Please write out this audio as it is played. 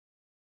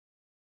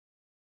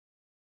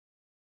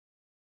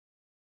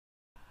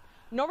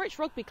Norwich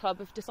Rugby Club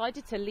have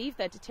decided to leave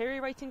their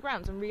deteriorating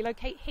grounds and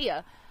relocate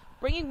here,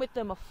 bringing with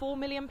them a £4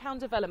 million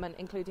development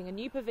including a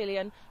new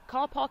pavilion,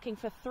 car parking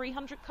for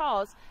 300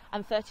 cars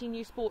and 30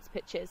 new sports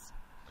pitches.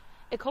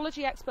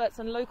 Ecology experts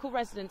and local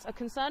residents are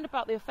concerned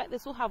about the effect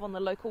this will have on the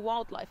local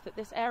wildlife that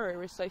this area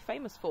is so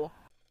famous for.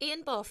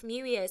 Ian Barr from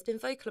UEA has been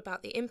vocal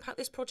about the impact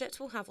this project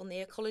will have on the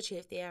ecology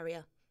of the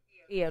area.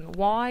 Ian,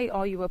 why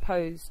are you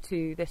opposed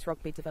to this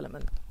rugby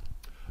development?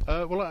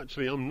 Well,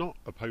 actually, I'm not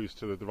opposed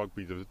to the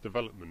rugby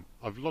development.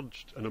 I've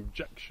lodged an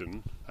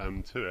objection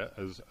to it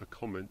as a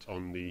comment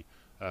on the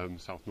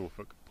South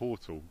Norfolk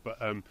portal,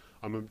 but I'm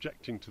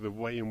objecting to the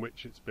way in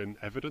which it's been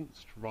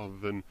evidenced rather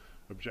than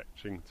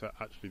objecting to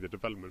actually the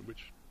development,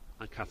 which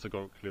I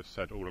categorically have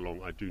said all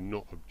along I do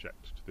not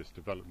object to this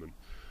development.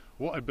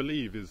 What I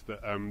believe is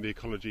that the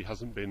ecology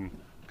hasn't been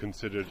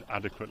considered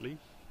adequately,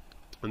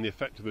 and the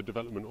effect of the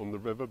development on the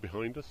river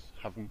behind us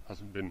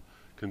hasn't been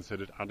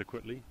considered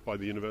adequately by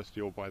the university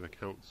or by the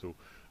council.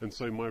 And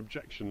so my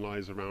objection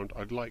lies around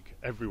I'd like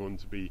everyone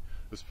to be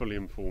as fully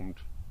informed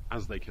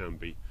as they can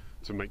be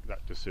to make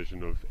that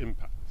decision of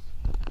impacts.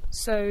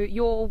 So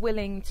you're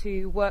willing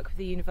to work with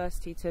the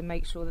university to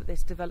make sure that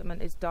this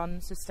development is done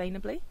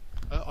sustainably?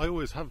 I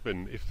always have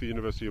been. If the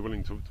university are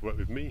willing to work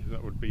with me,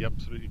 that would be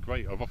absolutely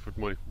great. I've offered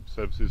my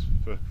services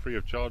for free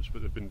of charge,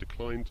 but they've been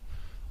declined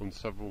on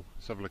several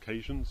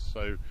occasions.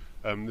 So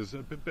there's a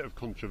bit of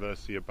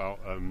controversy about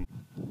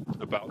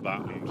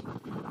that, and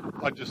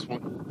I just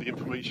want the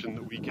information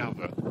that we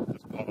gather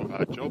as part of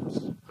our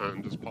jobs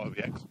and as part of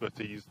the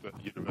expertise that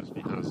the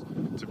university has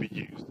to be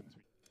used.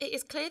 It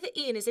is clear that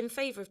Ian is in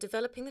favour of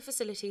developing the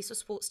facilities for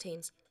sports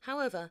teams.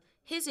 However,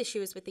 his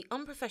issue is with the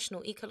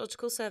unprofessional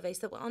ecological surveys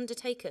that were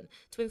undertaken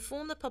to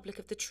inform the public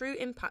of the true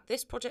impact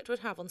this project would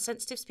have on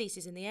sensitive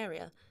species in the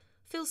area.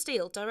 Phil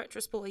Steele, Director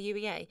of Sport at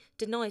UEA,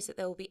 denies that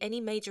there will be any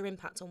major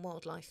impact on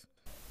wildlife.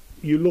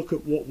 You look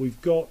at what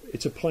we've got,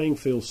 it's a playing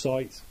field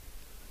site.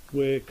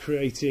 We're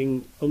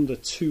creating under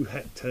 2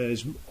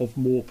 hectares of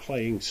more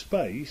playing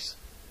space.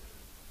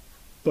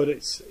 But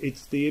it's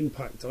the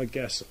impact, I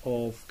guess,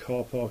 of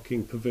car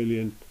parking,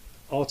 pavilion,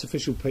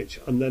 artificial pitch,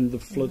 and then the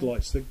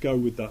floodlights that go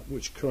with that,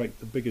 which create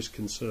the biggest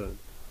concern.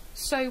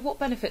 So what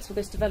benefits will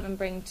this development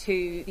bring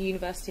to the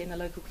university and the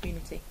local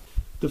community?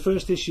 The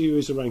first issue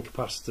is around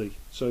capacity,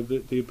 so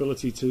the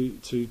ability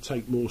to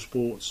take more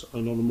sports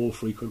and on a more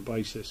frequent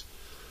basis.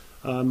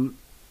 The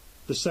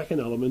second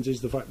element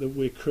is the fact that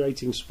we're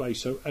creating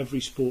space so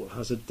every sport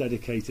has a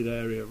dedicated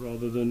area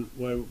rather than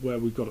where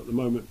we've got at the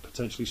moment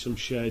potentially some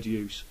shared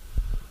use.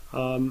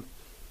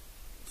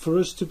 For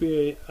us to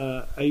be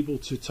able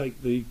to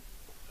take the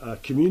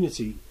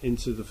community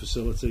into the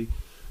facility,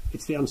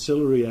 it's the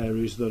ancillary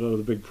areas that are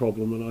the big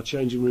problem, and our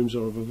changing rooms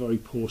are of a very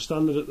poor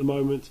standard at the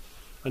moment,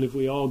 and if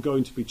we are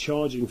going to be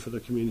charging for the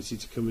community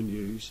to come and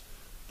use,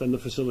 then the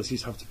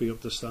facilities have to be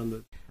up to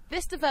standard.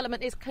 This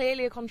development is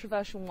clearly a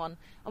controversial one,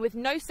 and with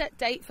no set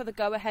date for the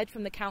go-ahead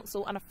from the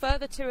council and a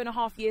further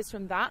 2.5 years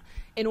from that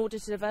in order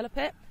to develop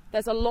it,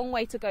 there's a long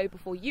way to go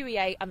before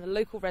UEA and the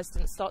local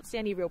residents start to see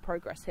any real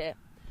progress here.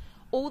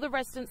 All the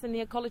residents and the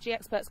ecology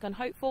experts can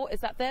hope for is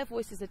that their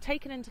voices are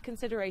taken into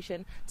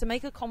consideration to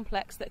make a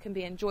complex that can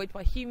be enjoyed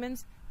by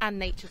humans and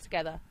nature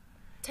together.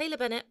 Taylor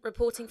Bennett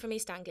reporting from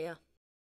East Anglia.